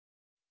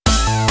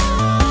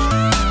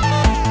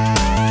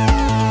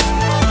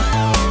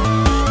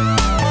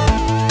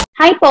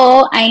Hi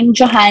po, I'm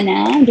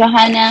Johanna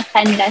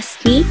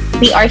Kanlaski.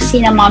 We are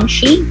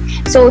Cinnamomshie.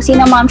 So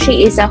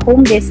Cinnamomshie is a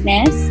home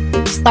business.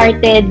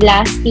 Started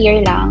last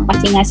year lang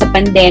kasi nga sa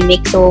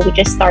pandemic. So we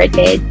just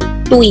started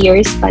 2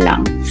 years pa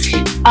lang.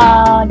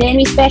 Then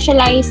we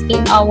specialize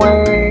in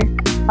our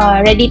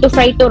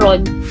ready-to-fry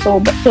turon. So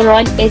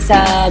turon is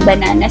a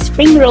banana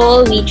spring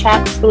roll with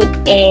jackfruit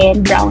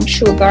and brown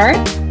sugar.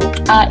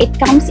 It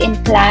comes in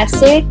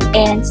classic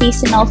and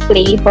seasonal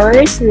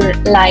flavors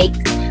like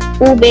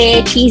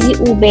ube, cheesy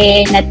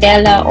ube,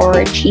 Nutella,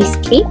 or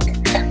cheesecake.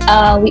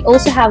 We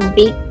also have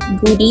baked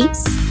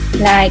goodies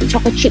like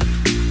chocolate chip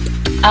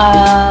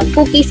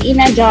cookies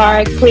in a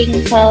jar,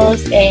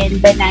 crinkles,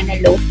 and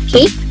banana loaf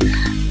cake.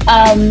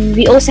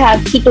 We also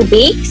have keto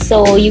bakes,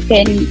 so you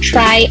can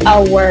try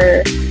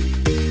our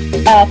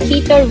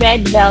keto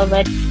red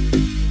velvet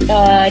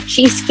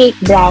cheesecake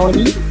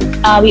brownie.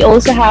 We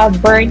also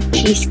have burnt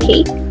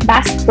cheesecake,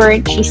 Basque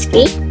burnt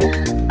cheesecake.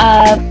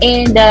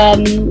 And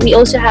we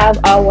also have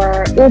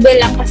our ube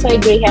lang kasoy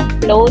graham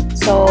float,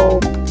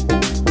 so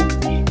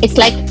it's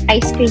like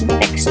ice cream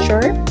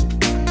texture.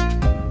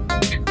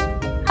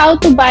 How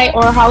to buy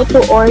or how to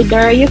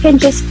order, you can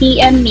just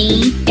PM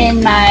me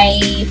in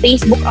my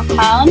Facebook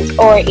account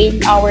or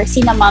in our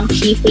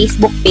Cinnamomshie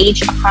Facebook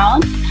page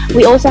account.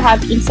 We also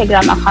have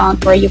Instagram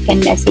account where you can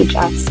message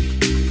us.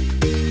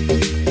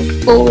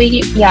 So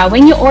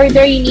when you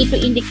order, you need to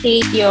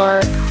indicate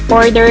your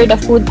order, the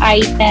food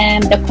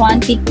item, the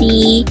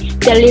quantity,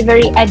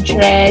 delivery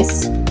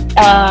address,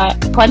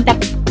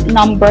 contact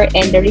number,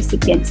 and the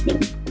recipient's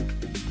name.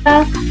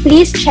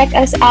 Please check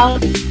us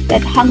out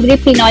at Hungry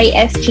Pinoy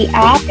SG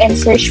app and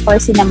search for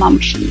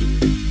Cinnamomshie.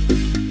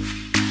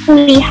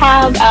 We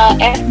have a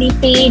FB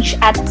page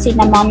at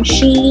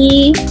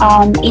Cinnamomshie,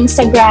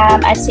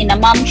 Instagram at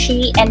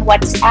Cinnamomshie, and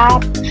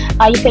WhatsApp.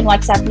 You can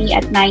WhatsApp me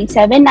at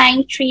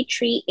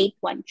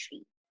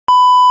 979-33813.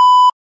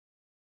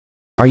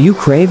 Are you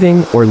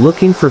craving or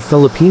looking for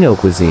Filipino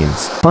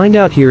cuisines? Find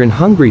out here in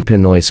Hungry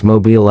Pinoy's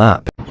mobile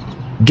app.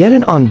 Get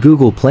it on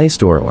Google Play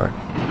Store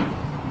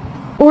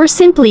or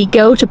simply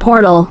go to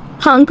portal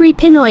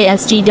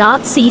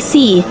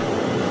hungrypinoysg.cc.